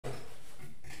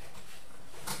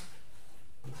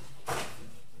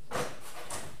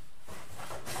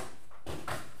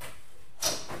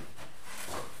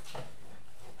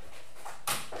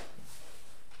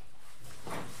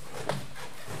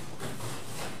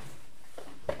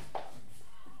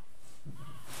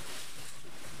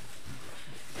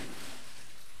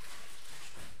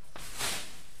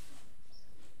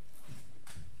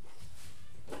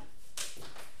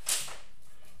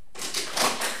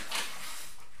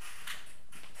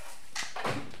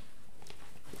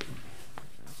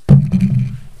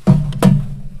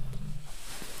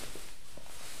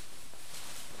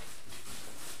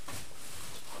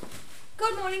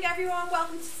everyone,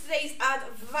 welcome to today's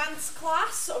advanced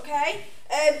class, okay?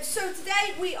 So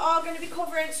today we are going to be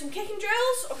covering some kicking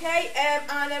drills, okay?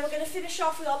 And then we're going to finish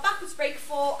off with our backwards break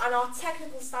fall and our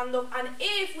technical stand-up, and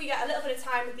if we get a little bit of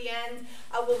time at the end,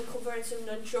 I will be covering some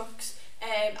nunchucks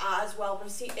as well, but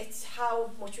see, it's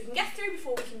how much we can get through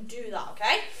before we can do that,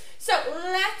 okay? So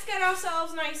let's get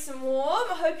ourselves nice and warm.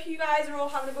 I hope you guys are all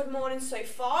having a good morning so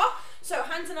far. So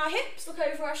hands on our hips, look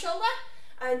over our shoulder,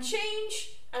 and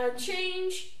change, and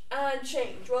change, and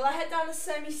change. Roll our head down a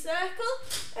semicircle,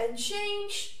 and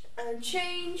change, and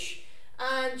change,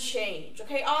 and change.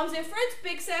 Okay, arms in front,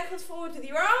 big circles forward with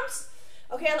your arms.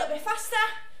 Okay, a little bit faster,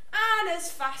 and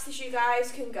as fast as you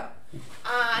guys can go.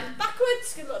 And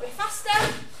backwards, a little bit faster,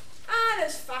 and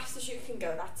as fast as you can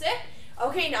go, that's it.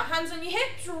 Okay, now hands on your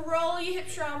hips, roll your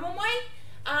hips around one way,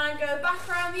 and go back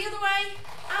round the other way,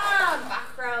 and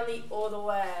back round the other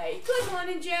way. Good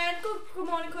morning, Jen. Good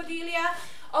morning, Cordelia.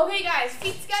 Okay, guys,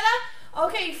 feet together.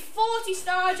 Okay, 40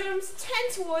 star jumps,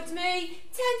 10 towards me,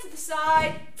 10 to the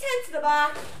side, 10 to the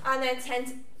back, and then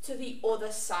 10 to the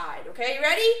other side. Okay,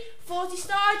 ready? 40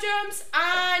 star jumps,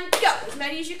 and go. As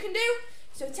many as you can do.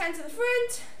 So 10 to the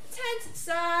front, 10 to the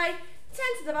side, 10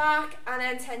 to the back, and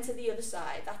then 10 to the other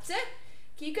side. That's it.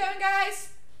 Keep going, guys.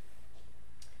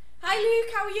 Hi,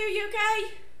 Luke. How are you? You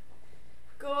okay?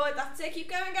 Good. That's it. Keep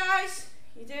going, guys.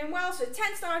 You're doing well. So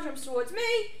 10 star jumps towards me,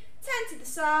 10 to the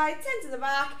side, 10 to the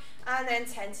back, and then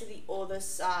 10 to the other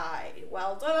side.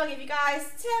 Well done. I'll give you guys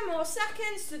 10 more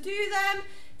seconds to do them.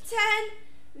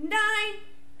 10, 9,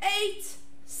 8,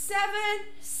 7,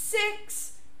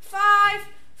 6, 5,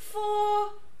 4,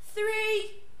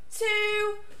 3,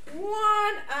 2,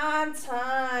 1, and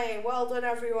time. Well done,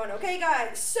 everyone. Okay,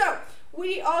 guys, so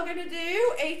we are going to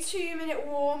do a 2-minute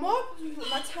warm-up. Put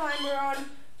my timer on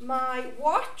my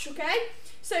watch, okay?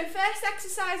 So first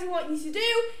exercise I want you to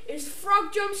do is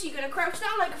frog jumps. You're going to crouch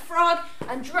down like a frog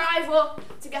and drive up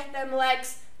to get them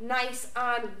legs nice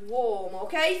and warm,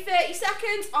 okay? 30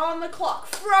 seconds on the clock.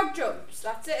 Frog jumps.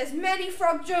 That's it. As many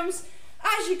frog jumps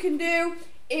as you can do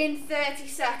in 30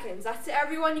 seconds. That's it,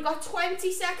 everyone. You've got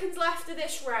 20 seconds left of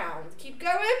this round. Keep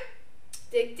going.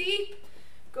 Dig deep.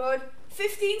 Good.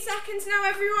 15 seconds now,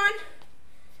 everyone.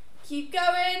 Keep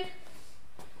going.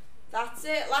 That's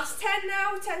it. Last 10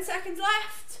 now. 10 seconds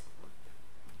left.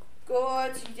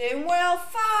 Good. You're doing well.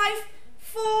 5,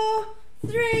 4,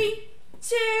 3,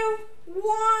 2, 1,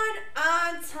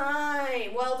 and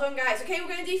time. Well done, guys. Okay, we're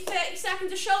going to do 30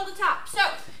 seconds of shoulder tap. So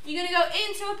you're going to go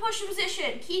into a push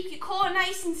position. Keep your core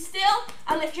nice and still,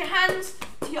 and lift your hands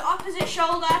to your opposite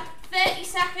shoulder. 30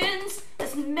 seconds,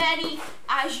 as many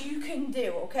as you can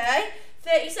do, okay?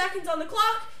 30 seconds on the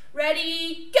clock.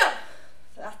 Ready, go.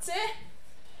 That's it.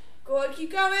 Good,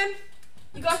 keep going.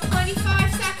 You got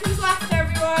 25 seconds left,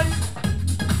 everyone.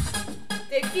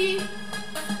 Dig deep.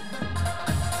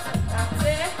 That's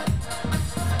it.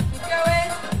 Keep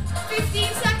going.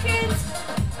 15 seconds.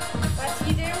 That's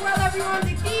you doing well, everyone.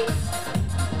 Dig deep.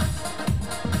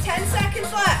 10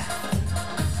 seconds left.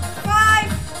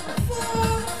 5,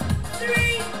 4,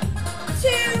 3, 2,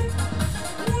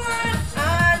 1,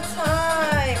 and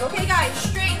time. Okay, guys,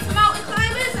 straight to mountain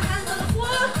climbers. The hands on the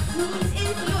floor, knees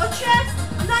into your chest,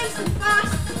 nice and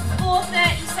fast for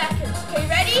 30 seconds. Okay,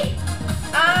 ready?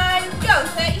 And go.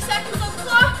 30 seconds on the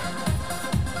clock.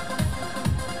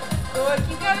 Good,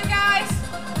 keep going, guys.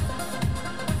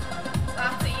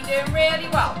 That's it, you're doing really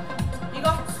well. You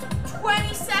got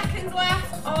 20 seconds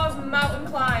left of mountain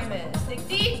climbers. Dig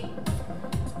deep.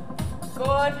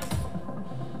 Good.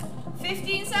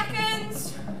 15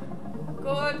 seconds.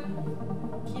 Good.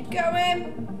 Keep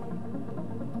going.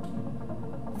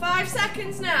 5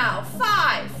 seconds now.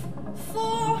 5,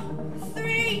 4,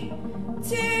 3,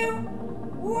 2,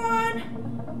 1,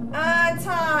 and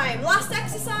time. Last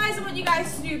exercise, I want you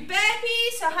guys to do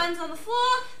burpees. So hands on the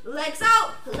floor, legs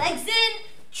out, legs in,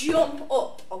 jump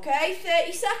up. Okay,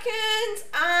 30 seconds,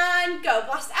 and go.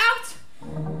 Blast out.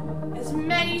 As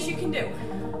many as you can do.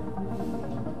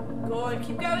 Good,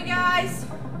 keep going, guys.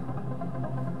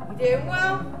 You're doing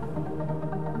well.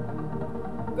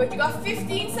 Good, you got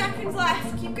 15 seconds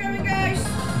left. Keep going, guys.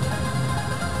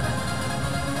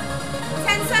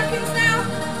 10 seconds now.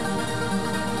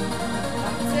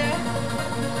 That's it.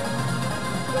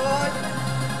 Good.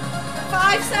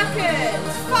 5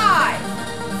 seconds. 5,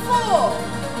 4,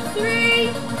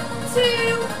 3,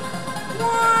 2,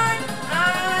 1,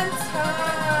 and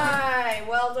time.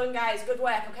 Well done, guys. Good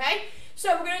work, okay?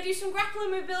 So we're going to do some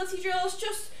grappling mobility drills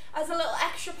just as a little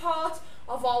extra part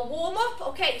of our warm-up.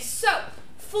 Okay, so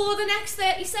for the next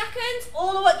 30 seconds,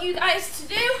 all I want you guys to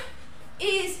do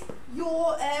is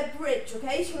your bridge,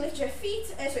 okay? So you lift your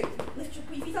feet, lift your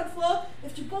feet on the floor,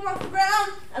 lift your bum off the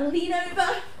ground, and lean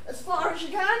over as far as you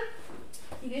can.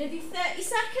 You're going to do 30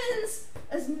 seconds,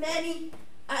 as many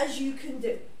as you can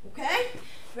do, okay?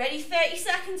 Ready, 30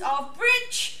 seconds of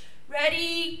bridge.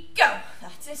 Ready, go.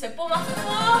 That's it, so bum off the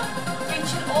floor,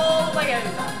 reaching all the way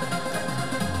over.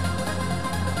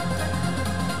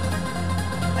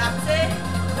 That's it,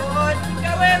 good, keep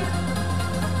going.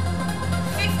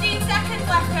 15 seconds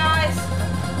left, guys.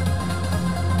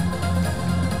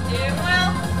 Doing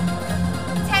well.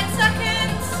 10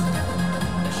 seconds.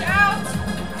 Push out.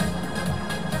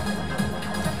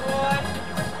 Good.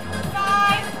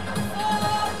 5,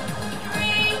 4, 3,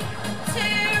 2,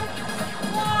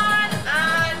 1,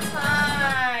 and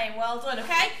time. Well done,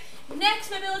 okay? Next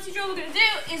mobility drill we're going to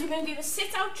do is we're going to do the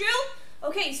sit-out drill.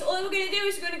 Okay, so all we're going to do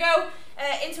is we're going to go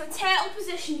into a turtle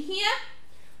position here.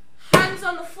 Hands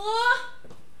on the floor,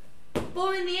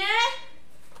 bum in the air,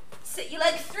 sit your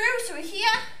leg through, so we're here,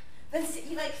 then sit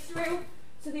your leg through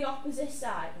to the opposite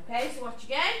side, okay? So watch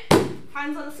again,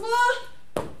 hands on the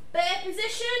floor, bear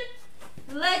position,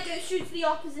 leg goes through to the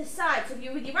opposite side. So if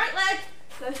you're with your right leg,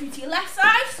 go through to your left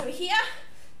side, so we're here,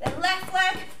 then left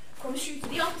leg comes through to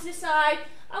the opposite side,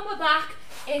 and we're back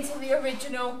into the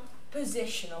original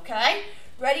position, okay?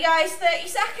 Ready guys, 30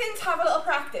 seconds, have a little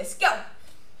practice, go.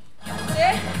 That's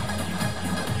it.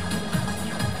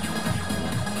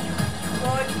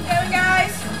 Good, keep going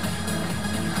guys.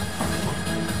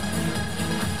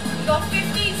 You got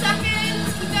 15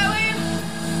 seconds, keep going.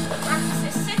 Practice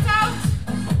this sit out.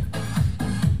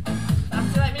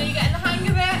 That's it, let me know you're getting the hang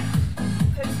of it.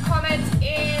 Post a comment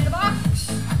in the box.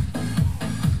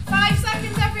 5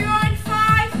 seconds everyone,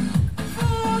 5,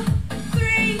 4,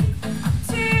 3,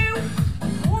 2,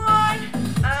 1,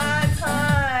 and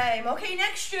time. Okay,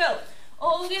 next drill.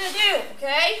 All we're gonna do,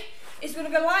 okay, is we're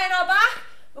gonna lie on our back.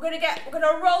 We're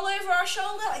gonna roll over our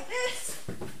shoulder like this,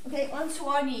 okay, onto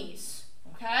our knees,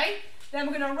 okay? Then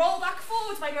we're gonna roll back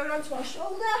forwards by going onto our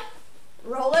shoulder,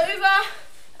 roll over,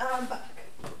 and back.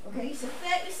 Okay, so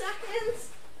 30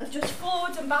 seconds of just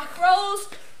forwards and back rolls.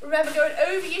 Remember, going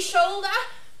over your shoulder,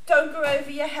 don't go over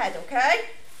your head, okay?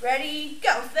 Ready,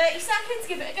 go. 30 seconds,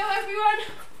 give it a go, everyone.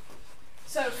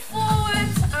 So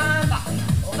forwards and back,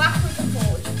 or backwards and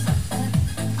forwards.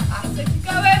 That's it, keep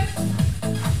going.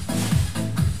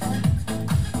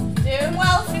 Doing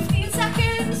well, 15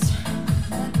 seconds.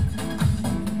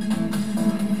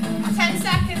 10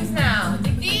 seconds now.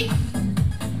 Dig deep.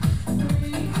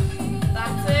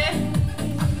 That's it.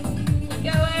 Keep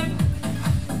going.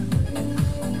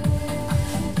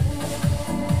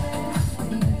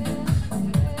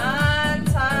 And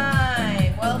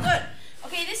time. Well done.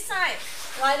 Okay, this time,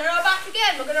 lying on our back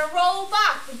again. We're going to roll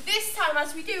back. But this time,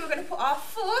 as we do, we're going to put our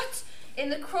foot in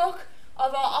the crook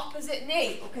of our opposite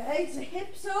knee, okay? So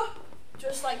hips up,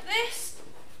 just like this.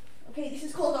 Okay, this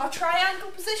is called our triangle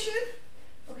position.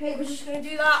 Okay, we're just going to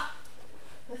do that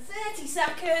for 30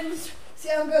 seconds. See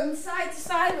how I'm going side to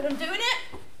side when I'm doing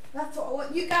it? That's what I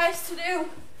want you guys to do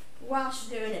whilst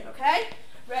you're doing it, okay?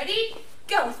 Ready?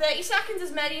 Go, 30 seconds,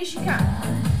 as many as you can.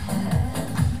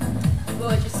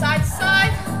 Good, just side to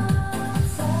side.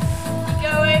 Keep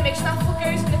going, make sure that foot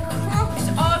goes in the crooks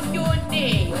of your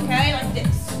knee, okay? Like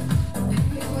this.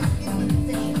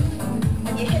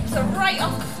 Your hips are right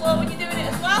off the floor when you're doing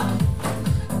it as well.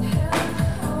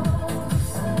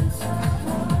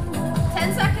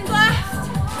 10 seconds left.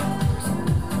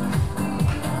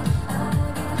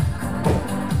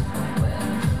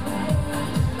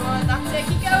 Good, that's it,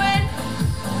 keep going.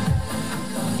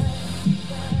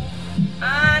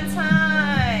 And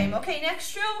time. Okay,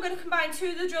 next drill, we're going to combine two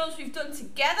of the drills we've done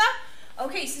together.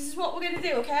 Okay, so this is what we're going to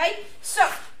do, okay? So,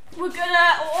 we're going to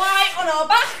lie on our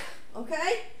back,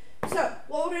 okay? So,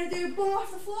 what we're going to do, bum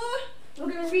off the floor, we're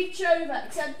going to reach over,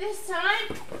 except this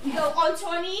time, we go onto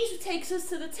our knees, which takes us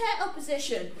to the turtle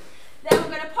position. Then we're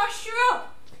going to posture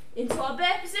up into our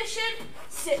bear position,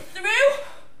 sit through,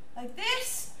 like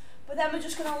this, but then we're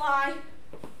just going to lie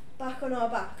back on our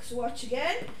back. So watch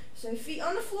again, so feet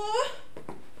on the floor,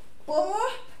 bum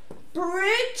up,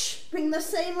 bridge, bring the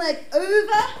same leg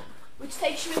over, which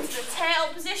takes you into the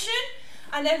turtle position,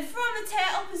 and then from the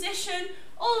turtle position,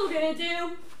 all we're going to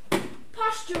do,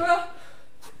 posture up,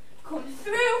 come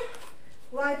through,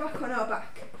 lie back on our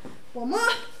back. One more,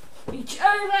 reach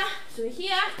over, so we're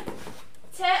here,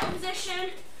 turtle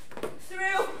position,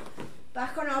 through,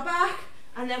 back on our back,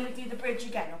 and then we do the bridge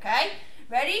again, okay?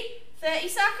 Ready? 30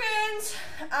 seconds,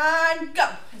 and go.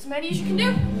 As many as you can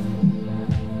do.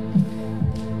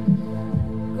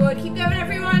 Good, keep going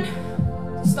everyone.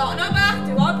 Start on our back,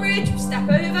 do our bridge, we step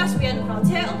over, so we end up in our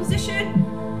turtle position,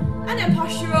 and then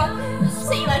posture up.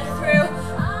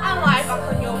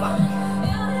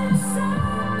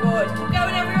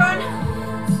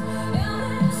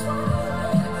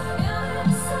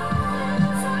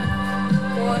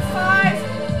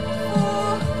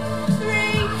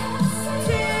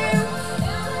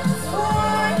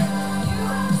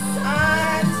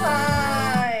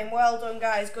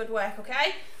 guys, good work,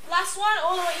 okay? Last one,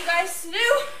 all I want you guys to do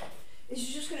is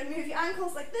you're just going to move your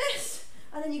ankles like this,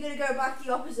 and then you're going to go back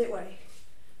the opposite way,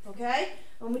 okay?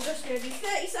 And we're just going to do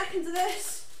 30 seconds of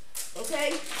this,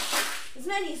 okay? As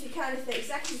many as we can in 30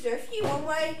 seconds, do a few one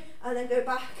way, and then go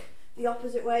back the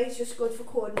opposite way. It's just good for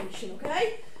coordination,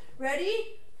 okay?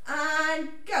 Ready? And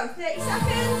go, 30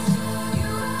 seconds.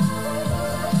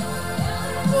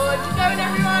 Good, keep going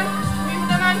everyone. Move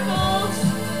them ankles.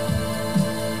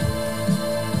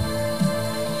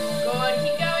 Good,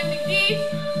 keep going, dig deep.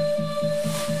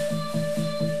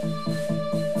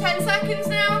 10 seconds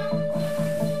now.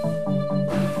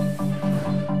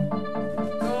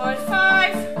 Good,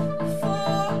 5, 4,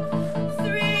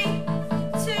 3,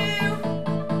 2,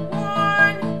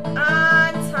 1,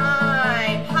 and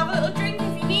time. Have a little drink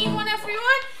if you need one,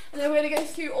 everyone. And then we're going to go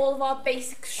through all of our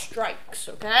basic strikes,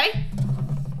 okay?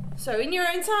 So in your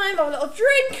own time, have a little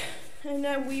drink, and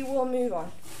then we will move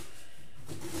on.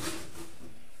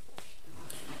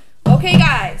 Okay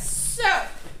guys, so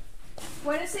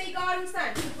when I say garden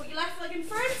stand, you put your left leg in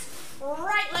front,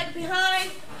 right leg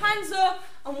behind, hands up,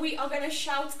 and we are going to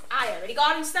shout aye. Ready?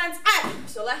 Garden stance, aye.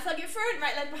 So left leg in front,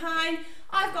 right leg behind.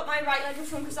 I've got my right leg in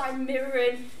front because I'm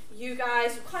mirroring you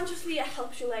guys. Consciously, it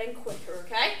helps you learn quicker,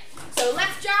 okay? So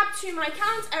left jab to my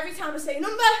count. Every time I say a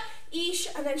number, eesh,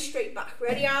 and then straight back.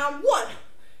 Ready? And 1.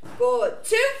 Good.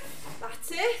 2.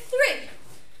 That's it. 3.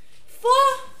 4.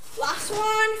 Last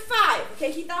one. 5.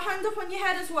 Okay, keep that hand up on your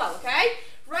head as well, okay?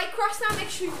 Right cross now, make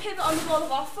sure we pivot on the ball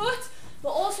of our foot, but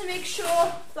also make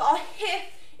sure that our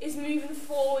hip is moving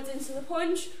forwards into the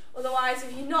punch. Otherwise,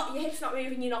 if your hip's not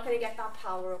moving, you're not going to get that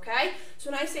power, okay? So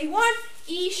when I say 1,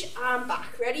 eesh, and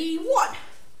back. Ready? 1.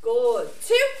 Good.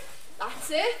 2.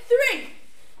 That's it. 3.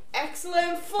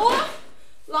 Excellent. 4.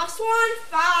 Last one.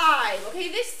 5. Okay,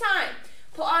 this time,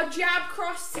 put our jab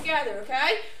cross together,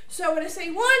 okay? So when I say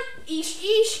 1, eesh,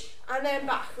 eesh, and then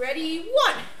back. Ready?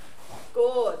 1.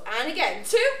 Good. And again.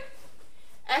 2.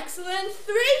 Excellent.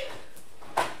 3.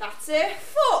 That's it.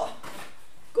 4.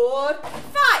 Good.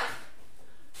 5.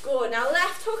 Good. Now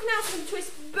left hook now, so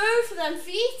twist both of them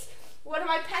feet. One of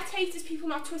my pet hates is people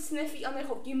not twisting their feet on their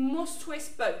hook. You must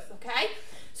twist both, okay?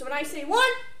 So when I say 1,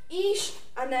 eesh,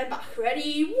 and then back.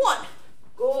 Ready? 1.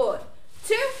 Good.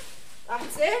 2.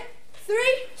 That's it. 3.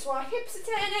 So our hips are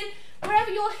turning.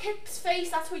 Wherever your hips face,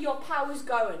 that's where your power's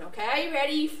going, okay?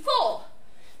 Ready? 4.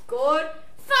 Good.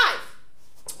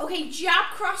 5. Okay, jab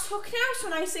cross hook now. So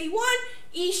when I say 1,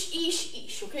 eesh, eesh,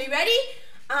 eesh. Okay, ready?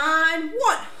 And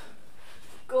 1.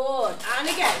 Good. And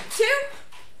again. 2.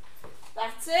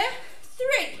 That's it.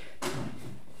 3.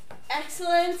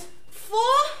 Excellent. 4.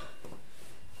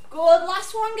 Good.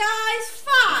 Last one, guys.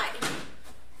 5.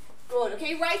 Good.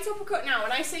 Okay, right uppercut now.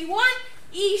 When I say 1,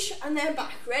 eesh, and then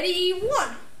back. Ready?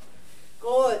 1.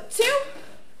 Good. 2.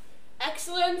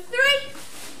 Excellent. 3.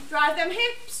 Drive them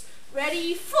hips.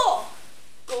 Ready? 4.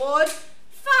 Good.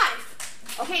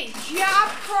 5. Okay, jab,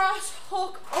 cross,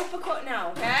 hook, uppercut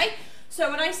now, okay? So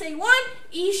when I say 1,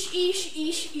 eesh, eesh,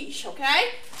 eesh, eesh,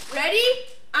 okay? Ready?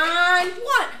 And 1.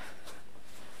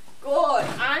 Good.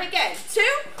 And again. 2.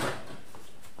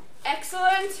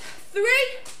 Excellent. 3.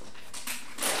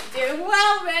 Doing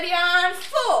well. Ready? And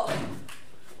 4.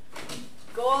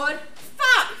 Good.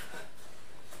 5.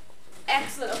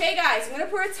 Excellent. Okay, guys, I'm going to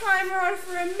put a timer on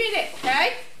for a minute,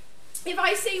 okay? If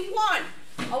I say 1,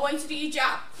 I want you to do your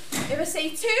jab. If I say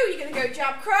 2, you're going to go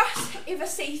jab cross. If I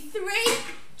say 3,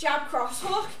 jab cross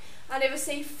hook. And if I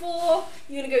say 4,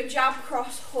 you're going to go jab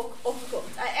cross hook uppercut.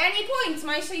 At any point, I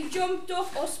might say jump,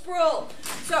 duck, or sprawl.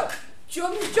 So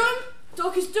jump is jump,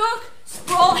 duck is duck,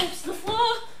 sprawl hips to the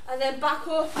floor, and then back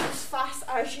up as fast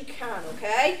as you can,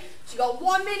 okay? So you got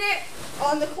 1 minute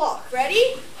on the clock.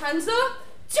 Ready? Hands up.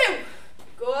 2.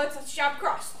 Good. That's jab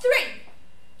cross. 3.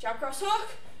 Jab cross hook.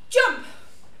 Jump.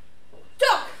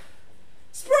 Duck.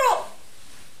 Sprawl.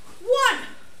 1.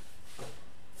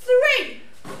 3.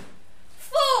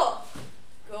 4.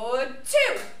 Good.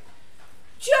 2.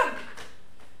 Jump.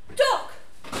 Duck.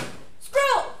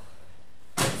 Sprawl.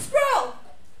 Sprawl.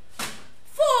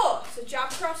 4. So jab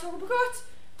cross uppercut.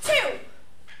 2.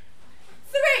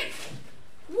 3.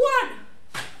 1.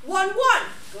 1, 1.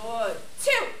 Good.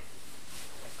 2.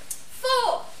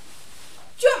 4.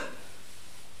 Jump.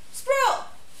 Sprawl.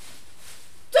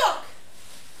 Duck.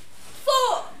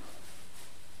 4.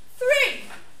 3.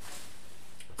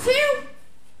 2.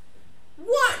 1.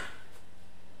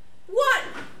 1.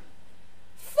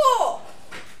 4.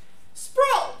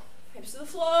 Sprawl. Hips to the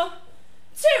floor.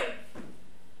 2.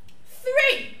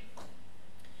 3.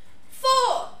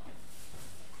 4.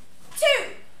 2.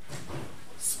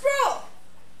 Sprawl.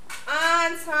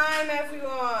 And time,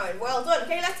 everyone. Well done.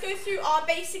 Okay, let's go through our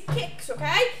basic kicks,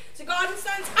 okay?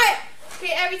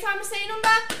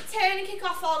 turn and kick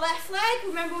off our left leg.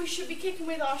 Remember, we should be kicking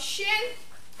with our shin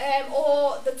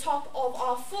or the top of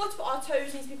our foot, but our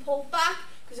toes need to be pulled back,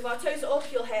 because if our toes are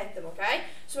up, you'll hurt them, okay?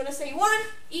 So when I say 1,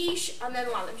 each, and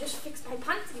then land. I've just fixed my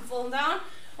pants to be falling down.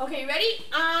 Okay, ready?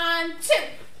 And 2.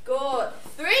 Good.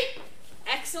 3.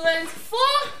 Excellent. 4.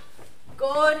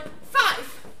 Good.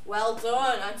 5. Well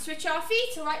done. And switch our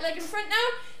feet to right leg in front now.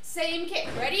 Same kick.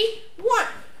 Ready? 1.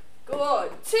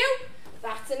 Good. 2.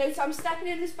 That's a note I'm stepping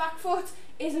in. This back foot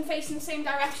isn't facing the same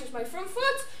direction as my front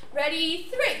foot. Ready?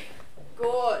 3.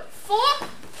 Good. 4.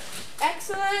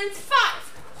 Excellent. 5.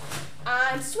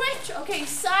 And switch. Okay,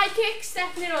 side kick,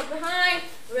 stepping in or behind.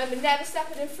 Remember, never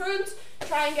stepping in front.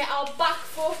 Try and get our back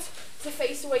foot to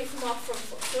face away from our front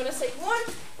foot. So when I say 1,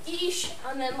 each,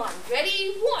 and then land.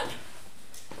 Ready? 1.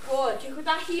 Good. Kick with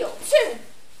that heel. 2.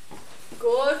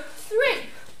 Good. 3.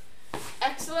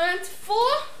 Excellent. 4.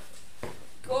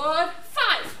 Good.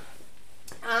 5.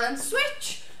 And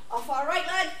switch. Off our right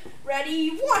leg.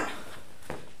 Ready? 1.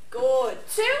 Good.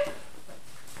 2.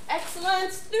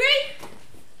 Excellent. 3.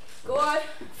 Good.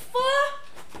 4.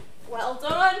 Well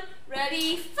done.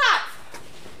 Ready? 5.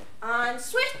 And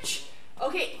switch.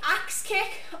 Okay, axe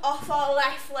kick off our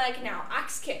left leg now.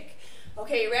 Axe kick.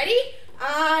 Okay, ready?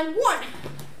 And 1.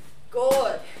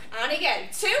 Good. And again.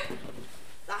 2.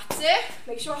 That's it.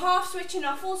 Make sure half switching,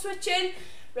 not full switching.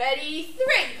 Ready?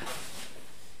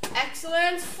 3.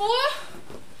 Excellent. 4.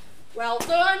 Well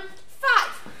done.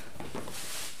 5.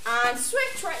 And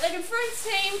switch. Right leg in front.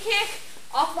 Same kick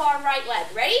off our right leg.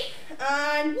 Ready?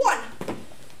 And 1.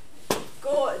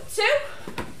 Good. 2.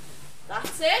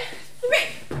 That's it.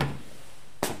 3.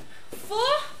 4.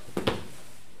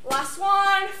 Last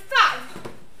one.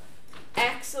 5.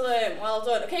 Excellent. Well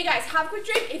done. Okay, guys, have a good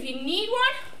drink if you need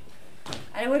one.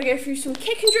 And I'm going to go through some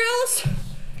kicking drills.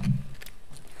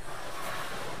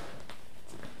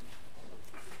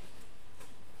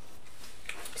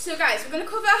 So guys, we're going to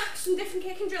cover some different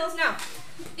kicking drills now.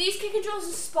 These kicking drills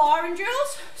are sparring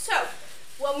drills. So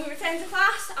when we return to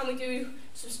class and we do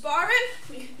some sparring,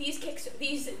 these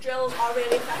drills are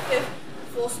really effective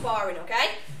for sparring,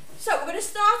 okay? So we're going to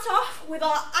start off with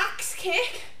our axe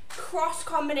kick cross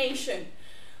combination.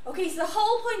 Okay, so the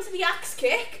whole point of the axe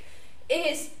kick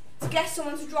is to get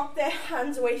someone to drop their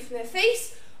hands away from their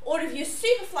face, or if you're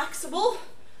super flexible,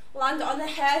 land it on their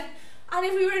head. And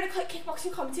if we were in a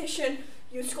kickboxing competition,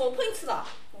 you'd score points for that,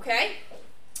 okay?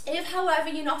 If, however,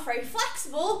 you're not very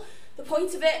flexible, the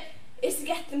point of it is to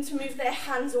get them to move their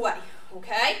hands away,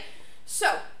 okay?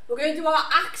 So, we're going to do our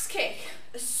axe kick.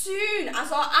 As soon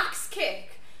as our axe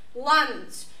kick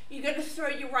lands, you're going to throw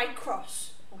your right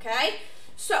cross, okay?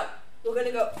 So, we're going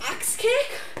to go axe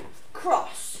kick,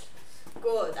 cross.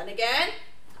 Good. And again,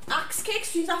 axe kick, as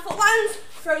soon as that foot lands,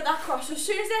 throw that cross. So as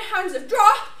soon as their hands have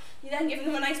dropped, you then give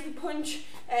them a nice big punch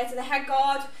to the head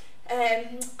guard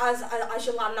as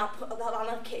you land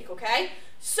that kick, okay?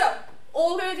 So,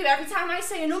 all we're going to do every time I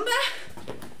say a number,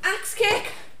 axe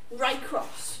kick, right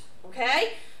cross,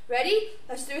 okay? Ready?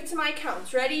 Let's do it to my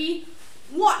count. Ready?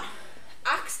 1.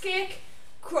 Axe kick,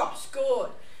 cross. Good.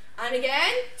 And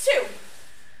again, 2.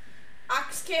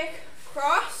 Axe kick,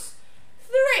 cross.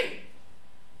 3.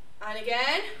 And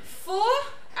again, 4.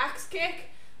 Axe kick,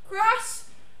 cross.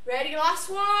 Ready? Last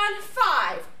one.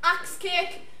 5. Axe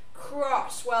kick,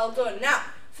 cross. Well done. Now,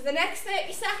 for the next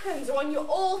 30 seconds, I want you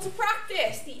all to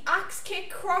practice the axe kick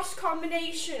cross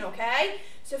combination, okay?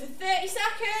 So for 30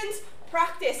 seconds,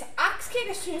 practice axe kick.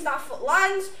 As soon as that foot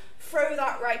lands, throw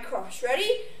that right cross. Ready?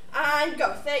 And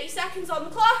go. 30 seconds on the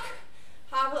clock.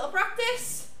 Have a little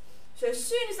practice. So as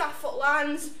soon as that foot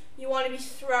lands, you want to be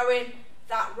throwing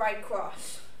that right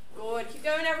cross. Good. Keep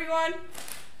going, everyone.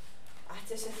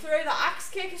 That's it. So throw that axe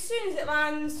kick. As soon as it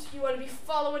lands, you want to be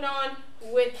following on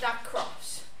with that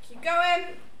cross. Keep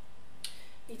going.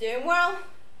 You're doing well.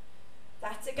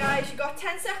 That's it, guys. You've got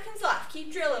 10 seconds left.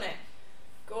 Keep drilling it.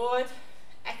 Good.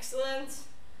 Excellent.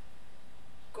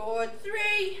 Good.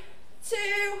 3, 2,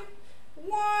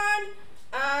 1,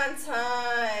 and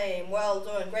time. Well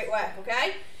done. Great work,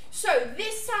 okay? So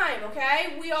this time,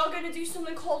 okay, we are going to do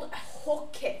something called a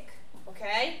hook kick,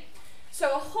 okay?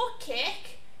 So a hook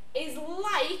kick is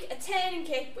like a turning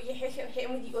kick, but you hit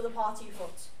him with the other part of your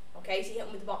foot, okay? So you hit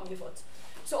him with the bottom of your foot.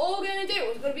 So all we're going to do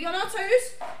is we're going to be on our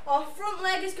toes, our front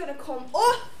leg is going to come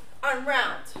up and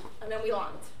round, and then we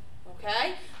land,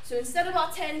 okay? So instead of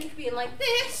our turning kick being like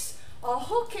this, our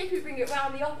hook kick, we bring it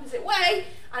round the opposite way,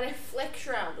 and it flicks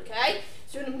round, okay?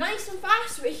 So when I'm nice and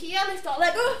fast, we're here, lift our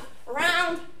leg up,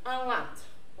 round, and land,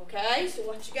 okay? So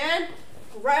watch again,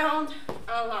 round,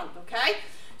 and land, okay?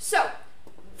 So,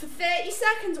 for 30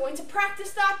 seconds, we're going to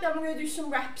practice that, then we're going to do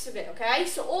some reps of it, okay?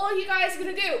 So all you guys are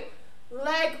going to do,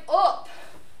 leg up,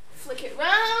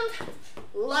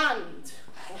 land,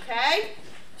 okay?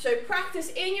 So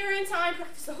practice in your own time,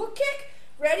 practice the hook kick.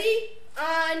 Ready,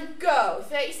 and go.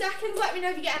 30 seconds, let me know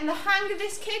if you're getting the hang of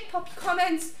this kick. Pop your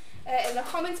comments in the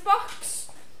comments box.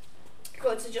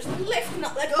 Good, so just lifting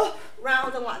that leg up,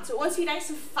 round and land. So it wants to be nice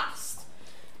and fast.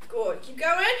 Good, keep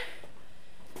going.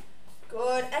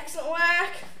 Good, excellent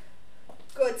work.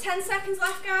 Good, 10 seconds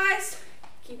left, guys.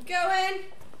 Keep going.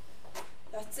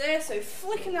 That's it, so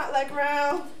flicking that leg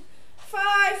round.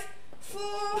 5, 4,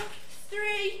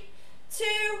 3, 2,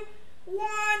 1,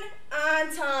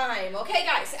 and time. Okay,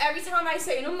 guys, so every time I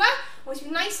say a number, I want you to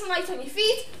be nice and light on your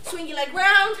feet, swing your leg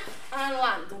round and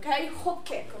land, okay? Hook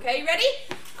kick, okay? Ready?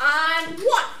 And 1.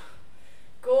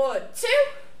 Good. 2.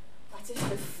 That's it, so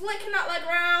flicking that leg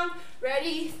round.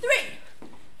 Ready? 3.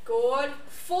 Good.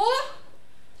 4.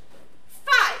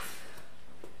 5.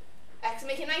 Excellent,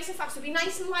 make it nice and fast. So be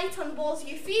nice and light on the balls of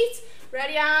your feet.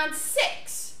 Ready? And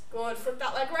 6. Good. Flip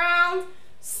that leg round.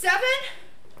 7.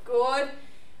 Good.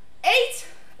 8.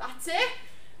 That's it.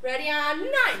 Ready? And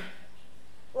 9.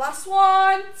 Last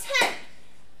one. 10.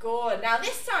 Good. Now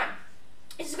this time,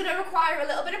 this is going to require a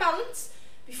little bit of balance.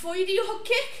 Before you do your hook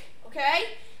kick, okay,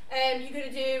 you're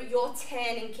going to do your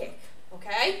turning kick,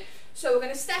 okay? So we're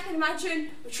going to step and imagine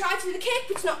we try to do the kick,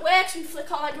 but it's not working, so we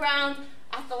flick our leg around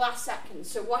at the last second.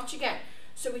 So watch again.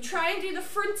 So we try and do the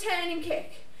front turning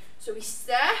kick. So we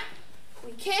step,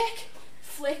 we kick,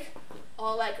 flick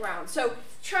our leg round. So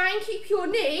try and keep your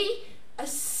knee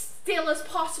as still as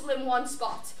possible in one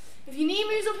spot. If your knee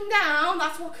moves up and down,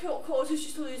 that's what causes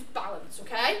you to lose balance,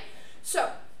 okay?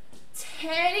 So,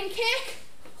 turning kick,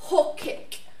 hook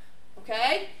kick,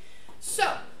 okay?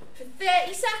 So, for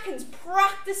 30 seconds,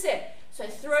 practice it. So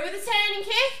throw the turning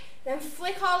kick, then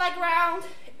flick our leg round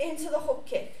into the hook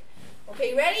kick.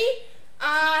 Okay, ready?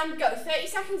 And go. 30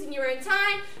 seconds in your own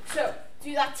time. So,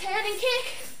 do that turning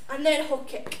kick, and then hook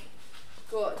kick.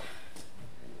 Good.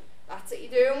 That's it,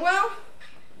 you're doing well.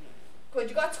 Good,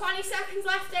 you've got 20 seconds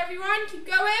left, everyone. Keep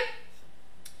going.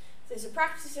 So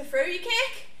practice to throw your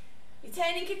kick, your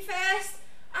turning kick first,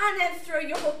 and then throw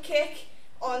your hook kick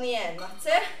on the end. That's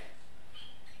it.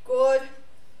 Good.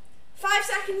 5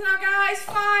 seconds now, guys.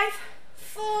 5,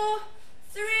 4,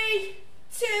 3,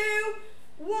 2,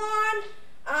 1,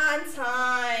 and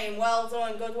time. Well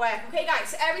done, good work. Okay, guys,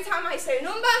 so every time I say a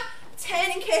number,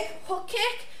 turning kick, hook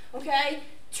kick, okay,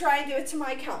 try and do it to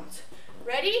my count.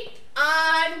 Ready?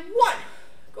 And 1.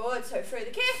 Good, so throw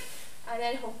the kick, and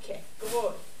then hook kick.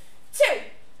 Good. 2.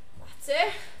 That's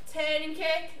it. Turning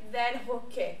kick, then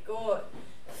hook kick. Good.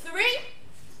 3.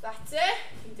 That's it.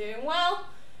 You're doing well.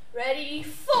 Ready?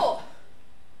 4.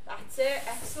 That's it.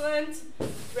 Excellent.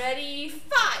 Ready?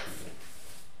 5.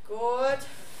 Good.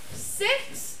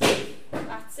 6.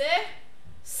 That's it.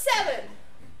 7.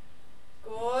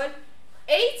 Good.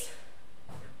 8.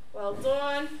 Well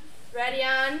done. Ready?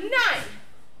 And 9.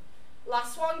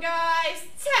 Last one, guys.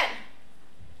 10.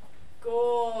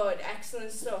 Good.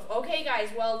 Excellent stuff. Okay, guys,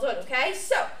 well done. Okay,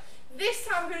 so this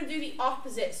time we're going to do the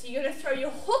opposite. So you're going to throw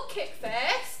your hook kick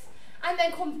first and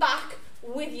then come back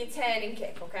with your turning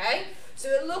kick, okay? So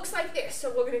it looks like this. So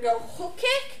we're going to go hook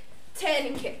kick,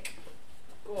 turning kick.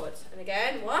 Good. And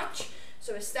again, watch.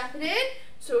 So we're stepping in.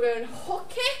 So we're going hook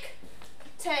kick,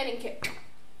 turning kick.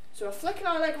 So we're flicking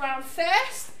our leg around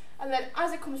first, and then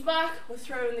as it comes back, we're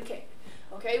throwing the kick.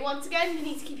 Okay, once again, you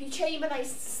need to keep your chamber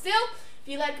nice and still. If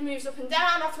your leg moves up and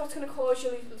down, that's what's going to cause you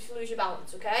to lose your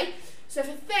balance, okay? So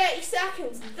for 30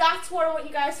 seconds, that's what I want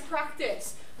you guys to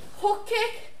practice. Hook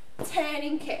kick,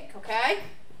 turning kick, okay?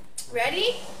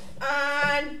 Ready?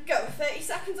 And go. 30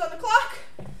 seconds on the clock.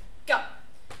 Go.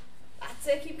 That's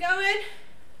it, keep going.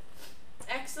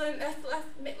 Excellent.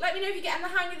 Let me know if you're getting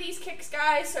the hang of these kicks,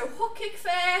 guys. So hook kick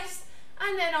first,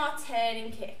 and then our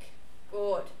turning kick.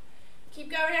 Good.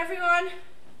 Keep going, everyone.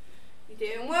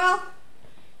 You're doing well.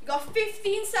 You've got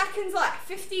 15 seconds left.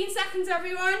 15 seconds,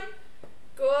 everyone.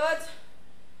 Good.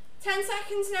 10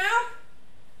 seconds now.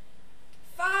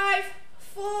 5,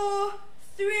 4,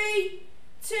 3,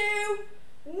 2,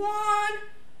 1,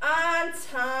 and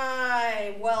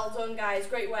time. Well done, guys.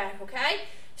 Great work, okay?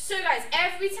 So, guys,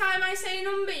 every time I say a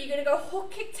number, you're going to go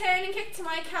hook kick, turning kick to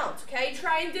my count, okay?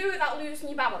 Try and do it without losing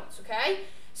your balance, okay?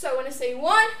 So, when I say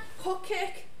 1, hook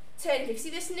kick, turning kick. See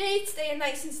this knee staying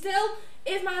nice and still.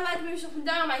 If my leg moves up and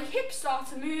down, my hips start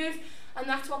to move, and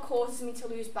that's what causes me to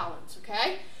lose balance,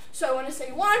 okay? So when I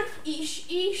say 1,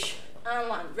 eesh, and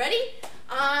land. Ready?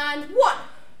 And 1.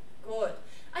 Good.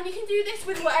 And you can do this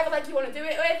with whatever leg you want to do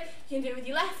it with. You can do it with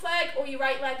your left leg or your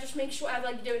right leg. Just make sure whatever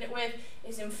leg you're doing it with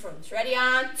is in front. Ready?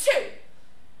 And 2.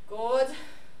 Good.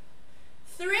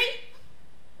 3.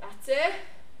 That's it.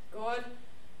 Good.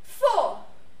 4.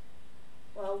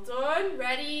 Well done. Ready?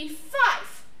 Ready,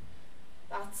 5.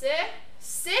 That's it.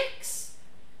 6.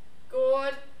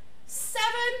 Good. 7.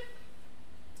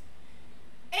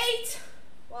 8.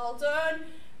 Well done.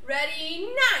 Ready,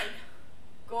 9.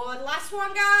 Good. Last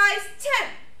one, guys. 10.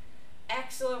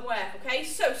 Excellent work. Okay,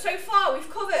 so far we've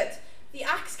covered the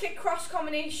axe kick cross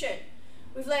combination.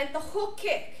 We've learned the hook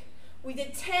kick. We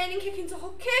did turning kick into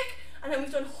hook kick, and then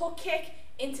we've done hook kick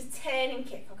into turning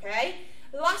kick, okay?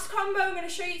 The last combo I'm going to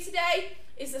show you today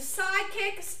is the side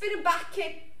kick, spin and back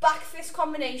kick, back fist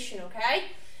combination, okay?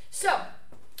 So,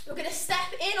 we're going to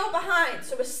step in or behind,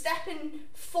 so we're stepping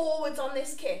forwards on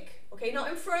this kick, okay? Not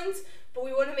in front, but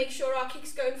we want to make sure our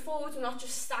kick's going forwards, we're not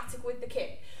just static with the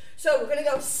kick. So, we're going to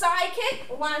go side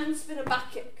kick, land, spin and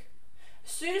back kick.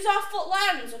 As soon as our foot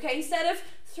lands, okay, instead of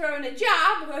throwing a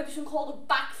jab, we're going to do something called a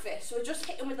back fist. So we're just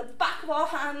hitting with the back of our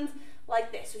hand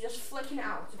like this. We're just flicking it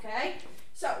out, okay?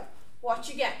 So,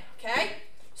 watch again, okay?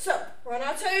 So, we're on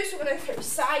our toes, so we're going to throw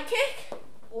side kick,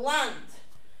 land,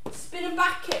 spin and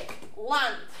back kick,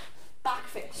 land, back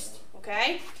fist,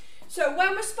 okay? So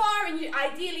when we're sparring, you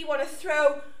ideally want to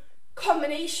throw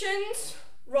combinations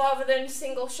rather than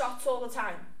single shots all the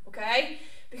time, okay?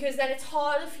 Because then it's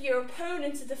harder for your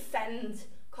opponent to defend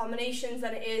combinations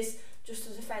than it is just to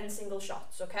defend single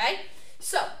shots, okay?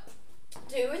 So,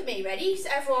 do it with me, ready? So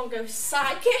everyone go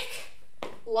side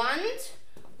kick, land,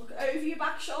 look over your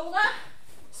back shoulder,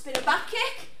 spin a back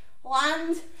kick,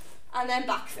 land, and then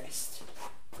back fist.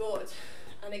 Good.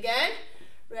 And again,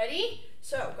 ready?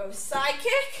 So, go side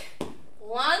kick,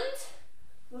 land,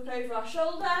 look over our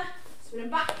shoulder, spin a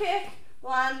back kick,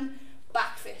 land,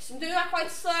 back fist. I'm doing that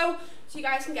quite slow so you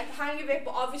guys can get the hang of it,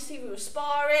 but obviously we were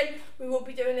sparring, we will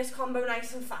be doing this combo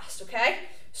nice and fast, okay?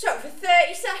 So for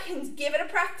 30 seconds, give it a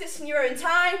practice in your own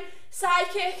time. Side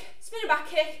kick, spin a back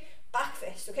kick, back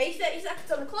fist, okay? 30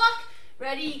 seconds on the clock,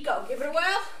 ready, go. Give it a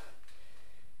whirl.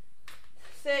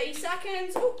 30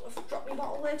 seconds. Oh, I've dropped my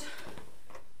bottle lid.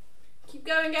 Keep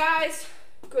going, guys.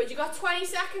 Good, you got 20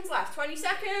 seconds left. 20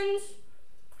 seconds.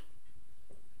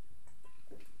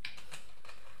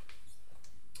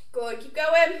 Good, keep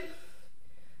going.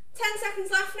 10 seconds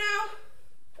left now.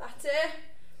 That's it.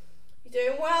 You're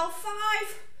doing well.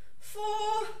 5, 4,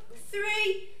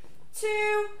 3,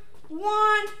 2,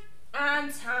 1,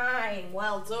 and time.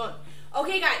 Well done.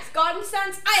 Okay, guys, garden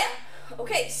stance, aya.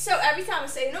 Okay, so every time I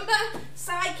say a number,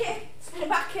 side kick, spin a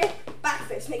back kick, back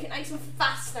fist. Make it nice and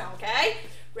fast now, okay?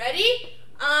 Ready?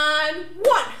 And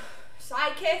 1.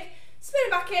 Side kick, spin a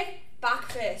back kick,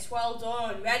 back fist. Well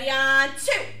done. Ready? And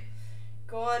 2.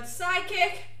 Good. Side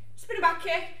kick, spin a back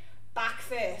kick, back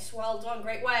fist. Well done.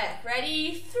 Great work.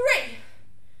 Ready? 3.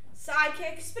 Side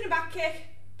kick, spin a back kick,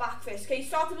 back fist. Okay,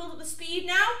 start to build up the speed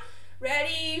now.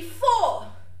 Ready? 4.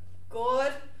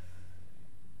 Good.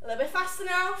 A little bit faster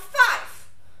now. 5.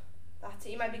 That's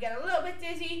it. You might be getting a little bit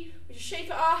dizzy. We just shake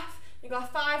it off. You've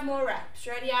got 5 more reps.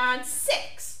 Ready? And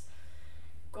 6.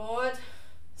 Good.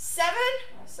 7.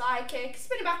 Side kick,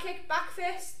 spin a back kick, back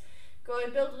fist.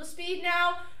 Good. Build up the speed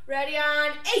now. Ready?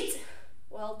 And 8.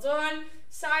 Well done.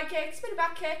 Side kick, spin a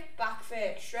back kick, back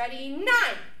fist. Ready? 9.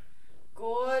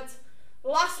 Good.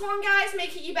 Last one, guys.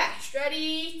 Make it your best.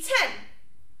 Ready? 10.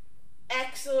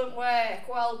 Excellent work.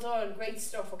 Well done. Great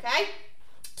stuff, okay?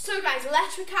 So, guys,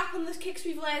 let's recap on the kicks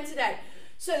we've learned today.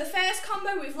 So, the first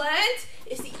combo we've learned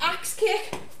is the axe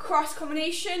kick cross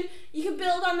combination. You can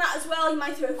build on that as well. You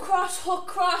might throw cross, hook,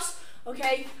 cross,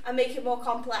 okay, and make it more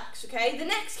complex, okay? The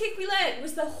next kick we learned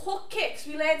was the hook kicks.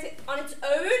 We learned it on its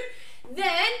own.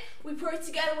 Then, we put it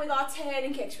together with our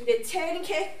turning kicks. We did turning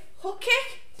kick, hook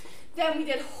kick. Then we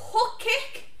did hook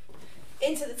kick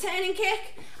into the turning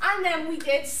kick. And then we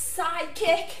did side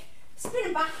kick, spin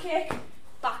and back kick,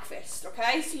 back fist,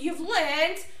 okay? So you've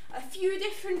learned a few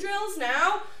different drills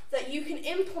now that you can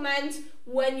implement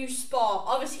when you spar.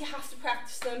 Obviously, you have to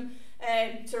practice them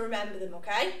to remember them,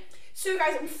 okay? So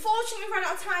guys, unfortunately we've run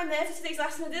out of time there for today's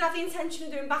lesson. I did have the intention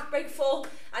of doing back break full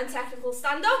and technical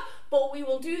stand-up, but we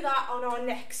will do that on our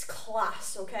next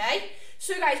class, okay?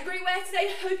 So guys, great work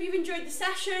today. Hope you've enjoyed the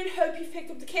session. Hope you've picked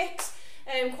up the kicks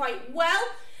quite well.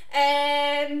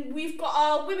 We've got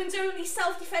our women's only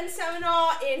self-defense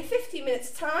seminar in 15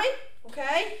 minutes time,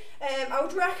 okay? I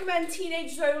would recommend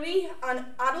teenagers only and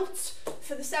adults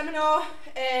for the seminar,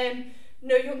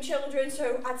 no young children,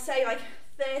 so I'd say like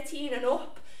 13 and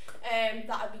up.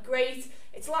 That would be great.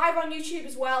 It's live on YouTube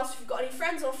as well, so if you've got any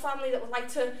friends or family that would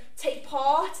like to take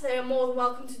part, they are more than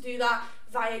welcome to do that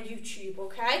via YouTube,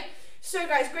 okay? So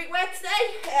guys, great work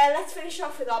today. Let's finish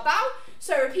off with our bow.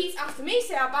 So repeat after me,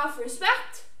 say our bow for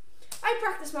respect. I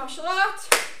practice martial art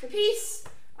for peace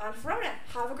and for honor.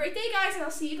 Have a great day, guys, and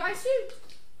I'll see you guys soon.